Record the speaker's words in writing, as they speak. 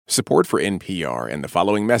Support for NPR and the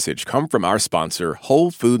following message come from our sponsor,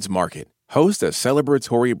 Whole Foods Market. Host a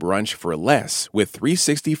celebratory brunch for less with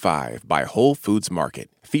 365 by Whole Foods Market,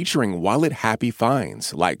 featuring wallet-happy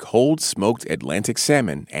finds like cold smoked Atlantic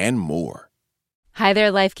salmon and more. Hi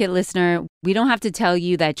there, Life Kit listener. We don't have to tell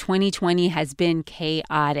you that 2020 has been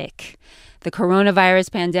chaotic. The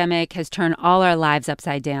coronavirus pandemic has turned all our lives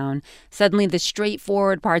upside down. Suddenly, the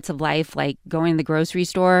straightforward parts of life, like going to the grocery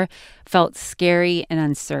store, felt scary and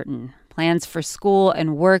uncertain. Plans for school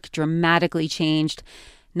and work dramatically changed,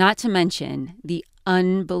 not to mention the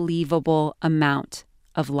unbelievable amount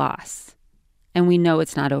of loss. And we know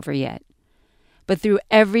it's not over yet. But through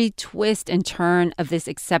every twist and turn of this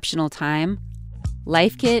exceptional time,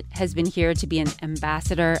 Life Kit has been here to be an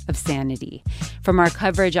ambassador of sanity. From our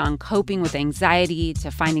coverage on coping with anxiety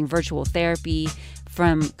to finding virtual therapy,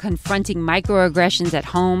 from confronting microaggressions at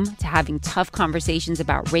home to having tough conversations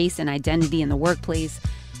about race and identity in the workplace,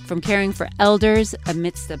 from caring for elders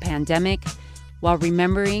amidst the pandemic, while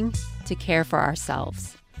remembering to care for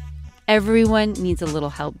ourselves. Everyone needs a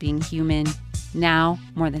little help being human, now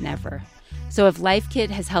more than ever. So if Life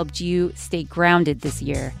Kit has helped you stay grounded this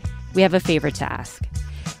year, we have a favor to ask.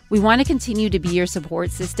 We want to continue to be your support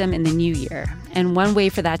system in the new year, and one way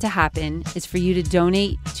for that to happen is for you to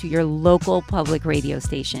donate to your local public radio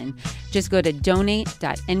station. Just go to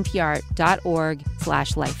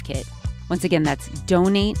donate.npr.org/lifekit. Once again, that's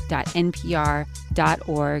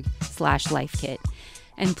donate.npr.org/lifekit.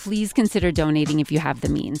 And please consider donating if you have the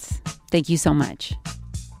means. Thank you so much.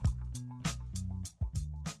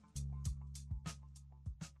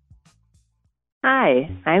 Hi,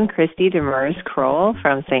 I'm Christy Demers-Kroll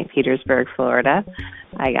from St. Petersburg, Florida.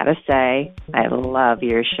 I gotta say, I love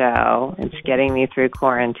your show. It's getting me through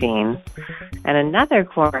quarantine. And another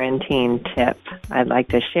quarantine tip I'd like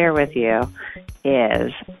to share with you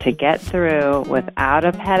is to get through without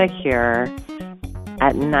a pedicure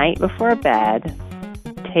at night before bed.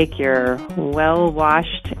 Take your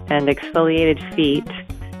well-washed and exfoliated feet,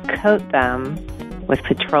 coat them with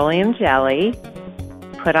petroleum jelly,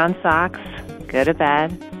 put on socks, go to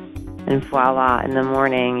bed, and voila, in the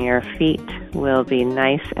morning, your feet will be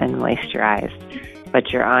nice and moisturized, but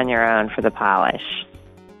you're on your own for the polish.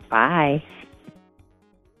 Bye.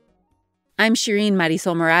 I'm Shireen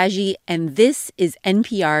Marisol Meraji, and this is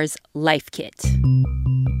NPR's Life Kit.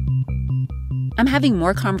 I'm having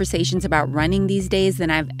more conversations about running these days than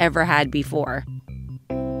I've ever had before.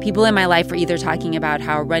 People in my life are either talking about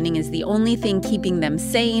how running is the only thing keeping them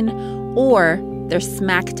sane, or they're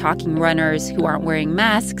smack-talking runners who aren't wearing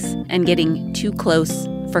masks and getting too close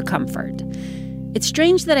for comfort. It's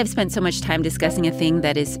strange that I've spent so much time discussing a thing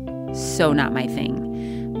that is so not my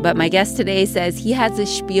thing. But my guest today says he has a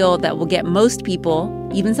spiel that will get most people,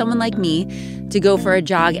 even someone like me, to go for a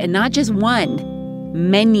jog, and not just one,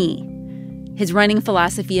 many. His running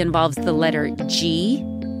philosophy involves the letter G: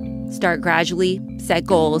 start gradually, set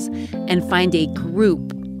goals, and find a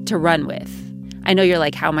group to run with. I know you're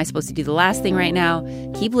like, how am I supposed to do the last thing right now?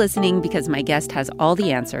 Keep listening because my guest has all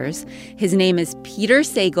the answers. His name is Peter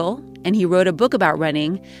Sagal, and he wrote a book about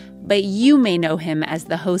running, but you may know him as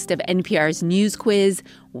the host of NPR's news quiz,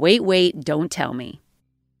 Wait, Don't Tell Me.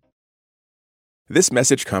 This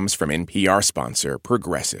message comes from NPR sponsor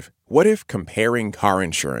Progressive. What if comparing car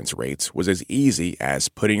insurance rates was as easy as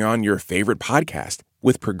putting on your favorite podcast?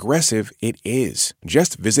 With Progressive, it is.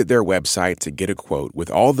 Just visit their website to get a quote with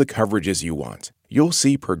all the coverages you want. You'll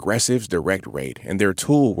see Progressive's direct rate, and their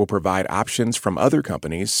tool will provide options from other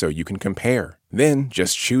companies so you can compare. Then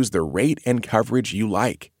just choose the rate and coverage you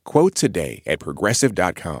like. Quote today at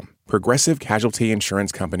Progressive.com. Progressive Casualty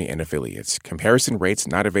Insurance Company and Affiliates. Comparison rates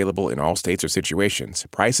not available in all states or situations.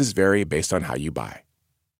 Prices vary based on how you buy.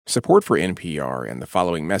 Support for NPR and the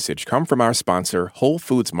following message come from our sponsor, Whole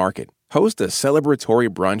Foods Market. Host a celebratory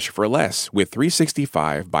brunch for less with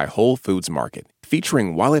 365 by Whole Foods Market,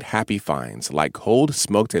 featuring wallet-happy finds like cold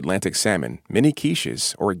smoked Atlantic salmon, mini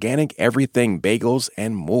quiches, organic everything bagels,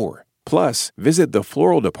 and more. Plus, visit the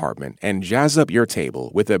floral department and jazz up your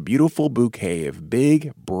table with a beautiful bouquet of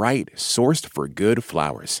big, bright, sourced-for-good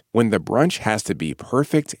flowers. When the brunch has to be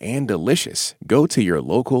perfect and delicious, go to your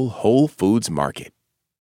local Whole Foods Market.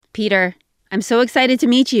 Peter, I'm so excited to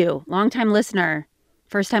meet you. Longtime listener,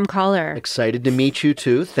 first-time caller. Excited to meet you,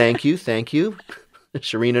 too. Thank you.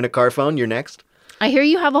 Shireen in a car phone, you're next. I hear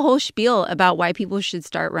you have a whole spiel about why people should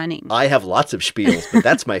start running. I have lots of spiels, but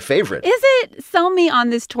that's my favorite. Is it? Sell me on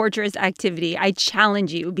this torturous activity. I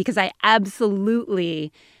challenge you because I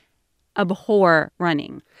absolutely abhor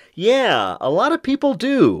running. Yeah, a lot of people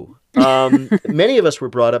do. Many of us were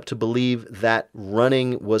brought up to believe that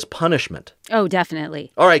running was punishment. Oh,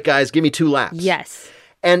 definitely. All right, guys, give me 2 laps. Yes.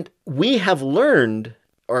 And we have learned,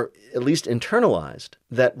 or at least internalized,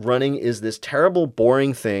 that running is this terrible,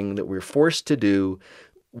 boring thing that we're forced to do.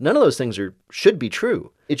 None of those things should be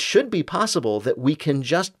true. It should be possible that we can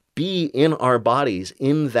just be in our bodies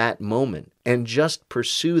in that moment and just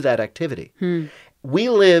pursue that activity. We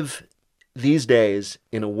live these days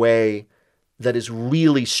in a way that is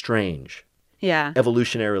really strange,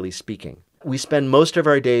 evolutionarily speaking. We spend most of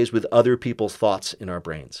our days with other people's thoughts in our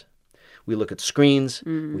brains. We look at screens,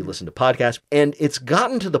 we listen to podcasts, and it's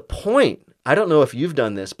gotten to the point, I don't know if you've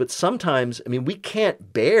done this, but sometimes, we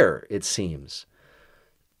can't bear, it seems,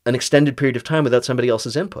 an extended period of time without somebody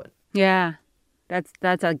else's input. Yeah,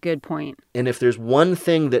 that's a good point. And if there's one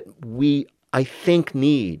thing that I think,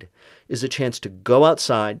 need is a chance to go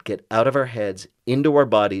outside, get out of our heads, into our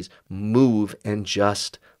bodies, move, and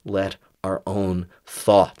just let our own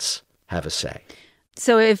thoughts have a say.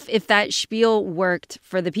 So if that spiel worked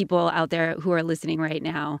for the people out there who are listening right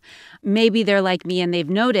now, maybe they're like me and they've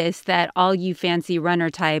noticed that all you fancy runner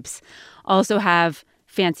types also have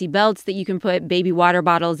fancy belts that you can put baby water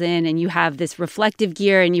bottles in, and you have this reflective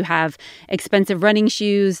gear, and you have expensive running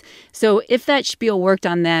shoes. So if that spiel worked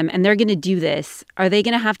on them and they're going to do this, are they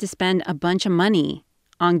going to have to spend a bunch of money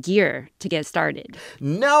on gear to get started?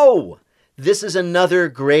 No! This is another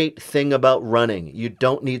great thing about running. You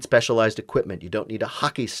don't need specialized equipment. You don't need a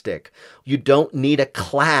hockey stick. You don't need a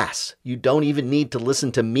class. You don't even need to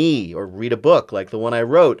listen to me or read a book like the one I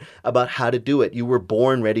wrote about how to do it. You were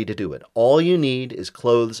born ready to do it. All you need is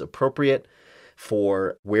clothes appropriate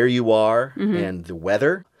for where you are and the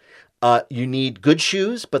weather. You need good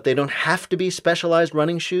shoes, but they don't have to be specialized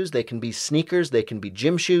running shoes. They can be sneakers. They can be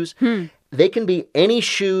gym shoes. They can be any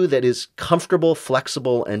shoe that is comfortable,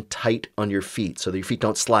 flexible, and tight on your feet so that your feet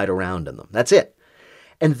don't slide around in them. That's it.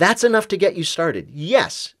 And that's enough to get you started.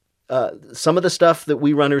 Yes, some of the stuff that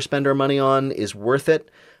we runners spend our money on is worth it,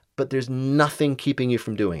 but there's nothing keeping you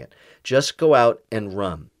from doing it. Just go out and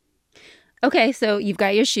run. Okay, so you've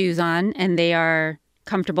got your shoes on, and they are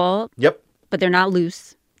comfortable. Yep. But they're not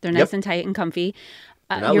loose. They're nice and tight and comfy.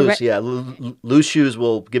 Not loose, loose shoes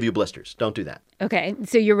will give you blisters. Don't do that. Okay,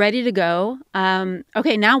 so you're ready to go.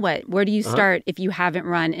 Okay, now what? Where do you start if you haven't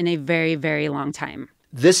run in a very, very long time?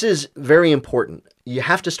 This is very important. You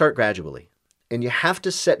have to start gradually, and you have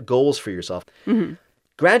to set goals for yourself.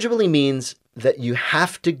 Gradually means that you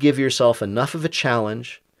have to give yourself enough of a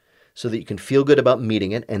challenge so that you can feel good about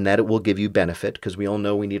meeting it and that it will give you benefit, because we all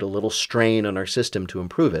know we need a little strain on our system to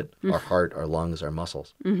improve it, our heart, our lungs, our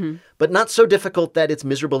muscles. But not so difficult that it's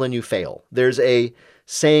miserable and you fail. There's a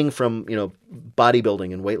saying from,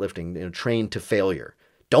 bodybuilding and weightlifting, train to failure.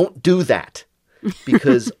 Don't do that,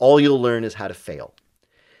 because all you'll learn is how to fail.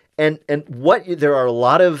 And there are a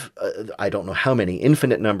lot of, I don't know how many,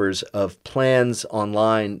 infinite numbers of plans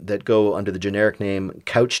online that go under the generic name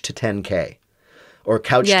Couch to 10K. Or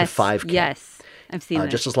Couch to 5K. Yes, I've seen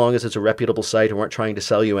that. Just as long as it's a reputable site and weren't trying to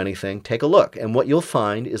sell you anything, take a look. And what you'll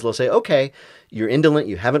find is they'll say, okay, you're indolent,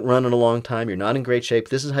 you haven't run in a long time, you're not in great shape,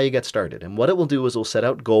 this is how you get started. And what it will do is it'll set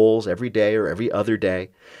out goals every day or every other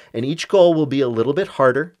day. And each goal will be a little bit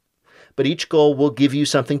harder, but each goal will give you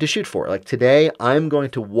something to shoot for. Like today, I'm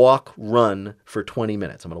going to run for 20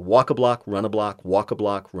 minutes. I'm going to walk a block, run a block, walk a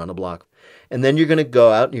block, run a block. And then you're going to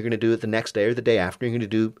go out and you're going to do it the next day or the day after. You're going to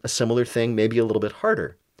do a similar thing, maybe a little bit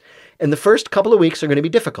harder. And the first couple of weeks are going to be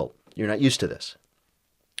difficult. You're not used to this.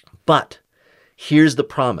 But here's the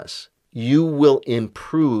promise. You will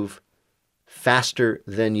improve faster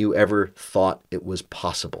than you ever thought it was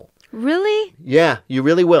possible. Really? Yeah, you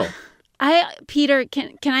really will. Peter,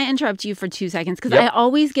 can I interrupt you for 2 seconds? Because I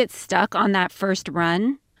always get stuck on that first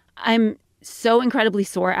run. I'm so incredibly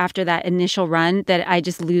sore after that initial run that I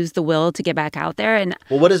just lose the will to get back out there. And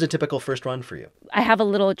well, what is a typical first run for you? I have a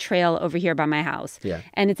little trail over here by my house. Yeah.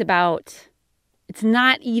 And it's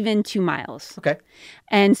not even 2 miles. Okay.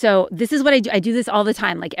 And so this is what I do. I do this all the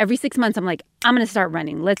time. Like every 6 months, I'm like, I'm going to start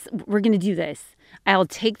running. We're going to do this. I'll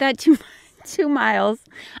take that 2 miles.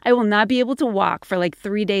 I will not be able to walk for like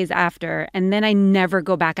 3 days after, and then I never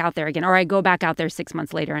go back out there again. Or I go back out there 6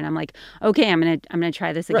 months later, and I'm like, okay, I'm gonna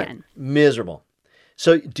try this again. Right. Miserable.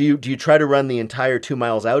 So do you try to run the entire 2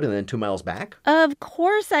 miles out and then 2 miles back? Of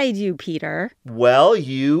course I do, Peter. Well,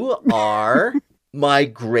 you are my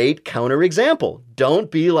great counterexample. Don't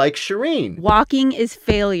be like Shireen. Walking is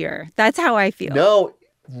failure. That's how I feel. No,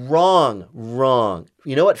 wrong.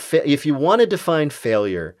 You know what? If you want to define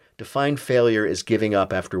failure as giving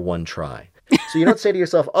up after one try. So you don't say to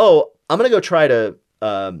yourself, oh, I'm going to go try to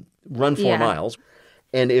run 4 miles.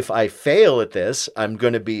 And if I fail at this, I'm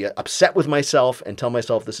going to be upset with myself and tell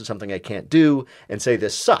myself this is something I can't do and say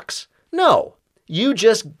this sucks. No, You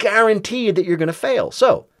just guaranteed that you're going to fail.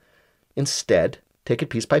 So instead, take it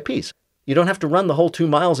piece by piece. You don't have to run the whole 2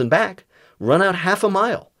 miles and back. Run out half a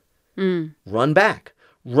mile. Run back.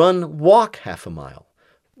 Walk half a mile.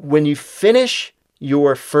 When you finish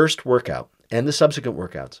your first workout and the subsequent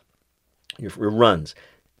workouts, your runs,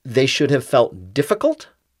 they should have felt difficult.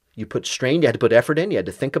 You put strain, you had to put effort in, you had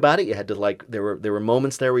to think about it, you had to there were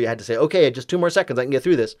moments there where you had to say, okay, just 2 more seconds, I can get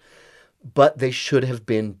through this. But they should have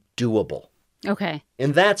been doable. Okay.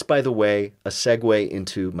 And that's, by the way, a segue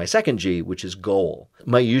into my second G, which is goal.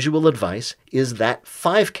 My usual advice is that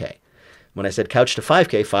 5K. When I said couch to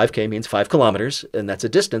 5K, 5K means 5 kilometers, and that's a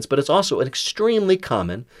distance, but it's also an extremely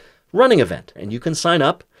common running event. And you can sign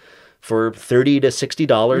up for $30 to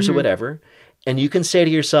 $60 or whatever, and you can say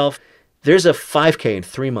to yourself, there's a 5K in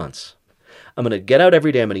 3 months. I'm going to get out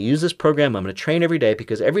every day. I'm going to use this program. I'm going to train every day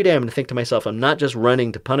because every day I'm going to think to myself, I'm not just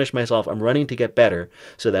running to punish myself. I'm running to get better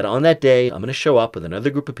so that on that day, I'm going to show up with another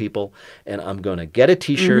group of people and I'm going to get a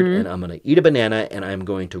T-shirt and I'm going to eat a banana and I'm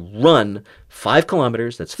going to run 5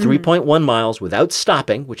 kilometers. That's 3.1 miles without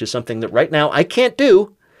stopping, which is something that right now I can't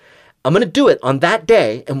do. I'm going to do it on that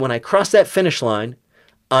day. And when I cross that finish line,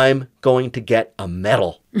 I'm going to get a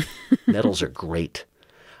medal. Medals are great.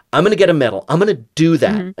 I'm going to get a medal. I'm going to do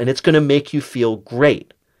that, and it's going to make you feel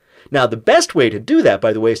great. Now, the best way to do that,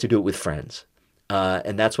 by the way, is to do it with friends,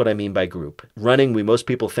 and that's what I mean by group. Running, most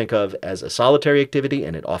people think of as a solitary activity,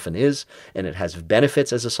 and it often is, and it has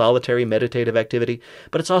benefits as a solitary meditative activity,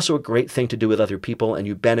 but it's also a great thing to do with other people, and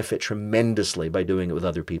you benefit tremendously by doing it with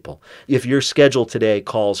other people. If your schedule today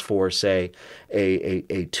calls for, say,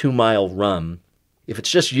 a 2-mile run, if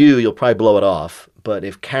it's just you, you'll probably blow it off. But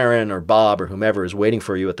if Karen or Bob or whomever is waiting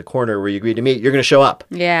for you at the corner where you agreed to meet, you're going to show up.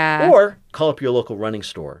 Yeah. Or call up your local running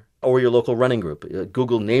store or your local running group.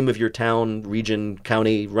 Google name of your town, region,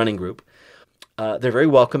 county running group. They're very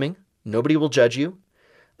welcoming. Nobody will judge you.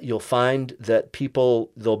 You'll find that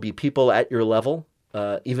there'll be people at your level,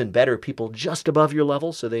 even better, people just above your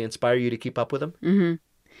level, so they inspire you to keep up with them.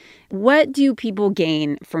 What do people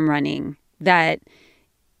gain from running that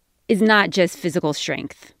is not just physical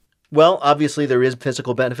strength? Well, obviously there is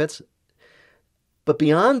physical benefits, but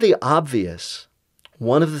beyond the obvious,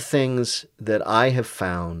 one of the things that I have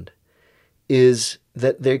found is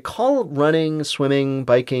that they call running, swimming,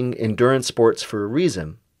 biking endurance sports for a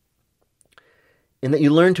reason, in that you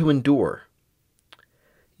learn to endure.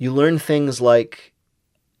 You learn things like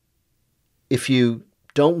if you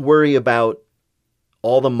don't worry about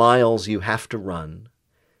all the miles you have to run,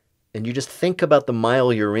 and you just think about the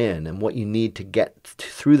mile you're in and what you need to get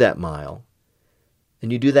through that mile,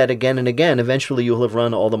 and you do that again and again, eventually you'll have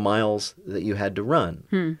run all the miles that you had to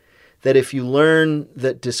run. That if you learn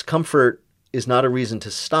that discomfort is not a reason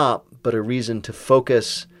to stop, but a reason to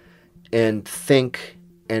focus and think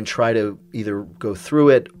and try to either go through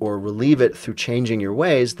it or relieve it through changing your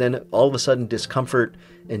ways, then all of a sudden discomfort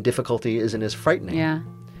and difficulty isn't as frightening. Yeah.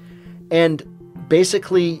 And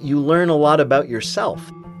basically you learn a lot about yourself.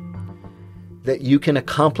 That you can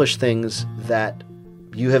accomplish things that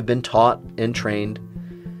you have been taught and trained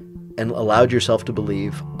and allowed yourself to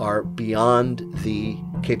believe are beyond the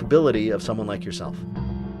capability of someone like yourself.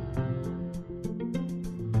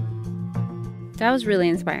 That was really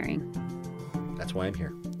inspiring. That's why I'm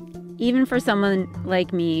here. Even for someone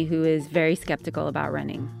like me who is very skeptical about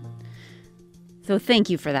running. So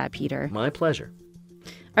thank you for that, Peter. My pleasure.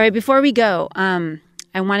 All right, before we go, I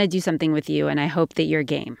want to do something with you, and I hope that you're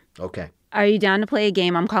game. Okay. Are you down to play a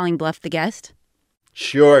game I'm calling Bluff the Guest?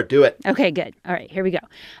 Sure, do it. Okay, good. All right, here we go.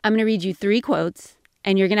 I'm going to read you 3 quotes,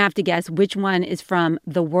 and you're going to have to guess which one is from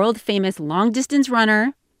the world-famous long-distance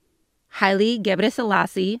runner, Haile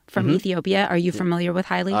Gebrselassie from Ethiopia. Are you familiar with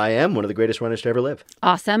Haile? I am one of the greatest runners to ever live.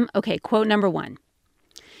 Awesome. Okay, quote number 1.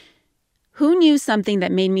 Who knew something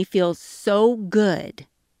that made me feel so good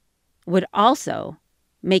would also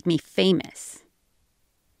make me famous?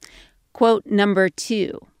 Quote number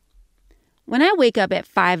 2. When I wake up at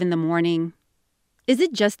 5 in the morning, is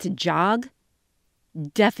it just to jog?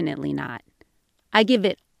 Definitely not. I give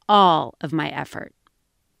it all of my effort.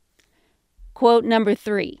 Quote number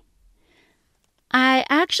 3. I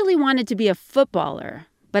actually wanted to be a footballer,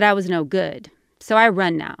 but I was no good, so I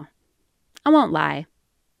run now. I won't lie.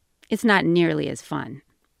 It's not nearly as fun.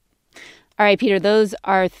 All right, Peter, those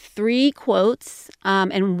are 3 quotes,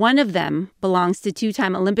 and one of them belongs to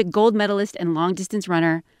 2-time Olympic gold medalist and long-distance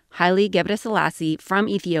runner Haile Gebrselassie from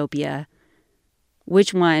Ethiopia.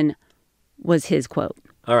 Which one was his quote?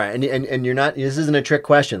 All right, and you're not. This isn't a trick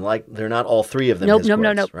question. Like they're not all 3 of them. Nope, his nope,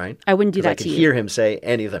 quotes, nope. Right? I wouldn't do that to you. I could hear him say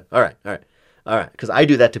any of them. All right. Because I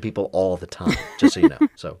do that to people all the time. Just so you know.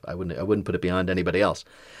 So I wouldn't put it beyond anybody else.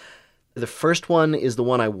 The first one is the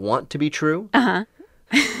one I want to be true. Uh-huh.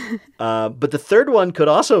 But the third one could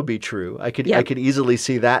also be true. I could Yep. easily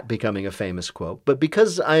see that becoming a famous quote. But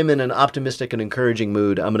because I'm in an optimistic and encouraging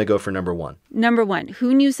mood, I'm going to go for number one. Number one,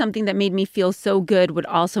 who knew something that made me feel so good would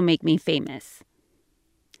also make me famous?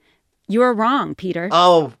 You're wrong, Peter.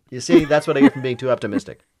 Oh, you see, that's what I get from being too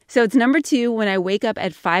optimistic. So it's number two, when I wake up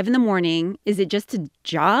at 5 a.m, is it just to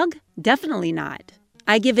jog? Definitely not.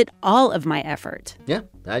 I give it all of my effort. Yeah,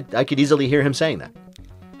 I could easily hear him saying that.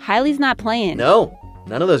 Hiley's not playing. No,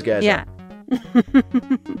 none of those guys Yeah. are.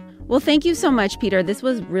 Well, thank you so much, Peter. This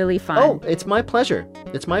was really fun. Oh, it's my pleasure.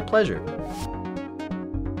 It's my pleasure.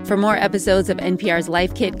 For more episodes of NPR's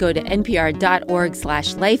Life Kit, go to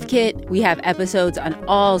npr.org/lifekit. We have episodes on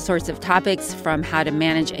all sorts of topics, from how to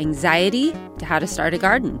manage anxiety to how to start a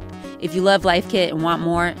garden. If you love Life Kit and want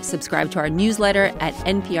more, subscribe to our newsletter at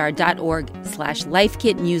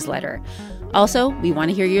npr.org/lifekitnewsletter. Also, we want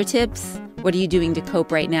to hear your tips. What are you doing to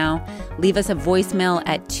cope right now? Leave us a voicemail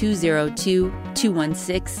at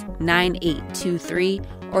 202-216-9823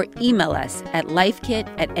 or email us at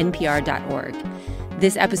lifekit@npr.org.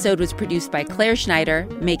 This episode was produced by Claire Schneider.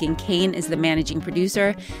 Megan Kane is the managing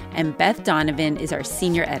producer, and Beth Donovan is our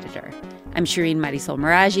senior editor. I'm Shireen Marisol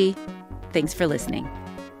Meraji. Thanks for listening.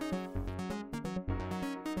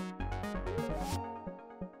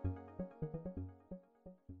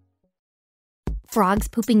 Frogs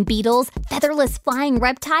pooping beetles, featherless flying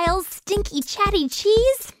reptiles, stinky chatty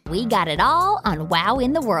cheese. We got it all on Wow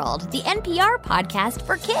in the World, the NPR podcast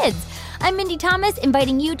for kids. I'm Mindy Thomas,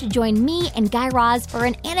 inviting you to join me and Guy Raz for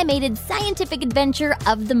an animated scientific adventure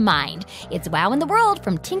of the mind. It's Wow in the World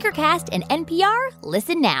from Tinkercast and NPR.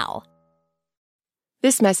 Listen now.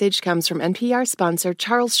 This message comes from NPR sponsor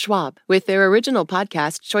Charles Schwab with their original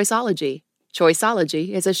podcast, Choiceology. Choiceology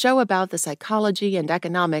is a show about the psychology and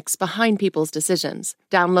economics behind people's decisions.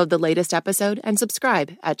 Download the latest episode and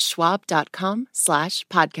subscribe at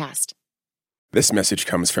schwab.com/podcast. This message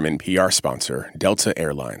comes from NPR sponsor Delta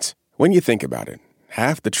Airlines. When you think about it,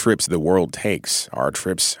 half the trips the world takes are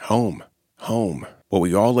trips home. Home, what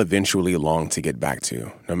we all eventually long to get back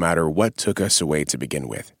to, no matter what took us away to begin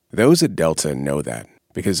with. Those at Delta know that,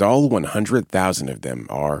 because all 100,000 of them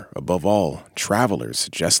are, above all, travelers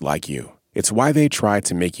just like you. It's why they try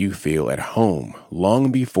to make you feel at home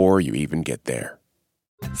long before you even get there.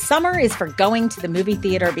 Summer is for going to the movie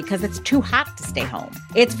theater because it's too hot to stay home.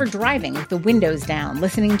 It's for driving with the windows down,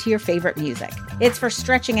 listening to your favorite music. It's for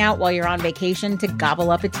stretching out while you're on vacation to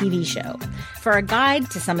gobble up a TV show. For a guide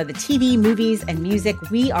to some of the TV, movies, and music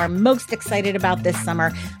we are most excited about this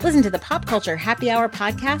summer, listen to the Pop Culture Happy Hour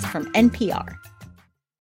podcast from NPR.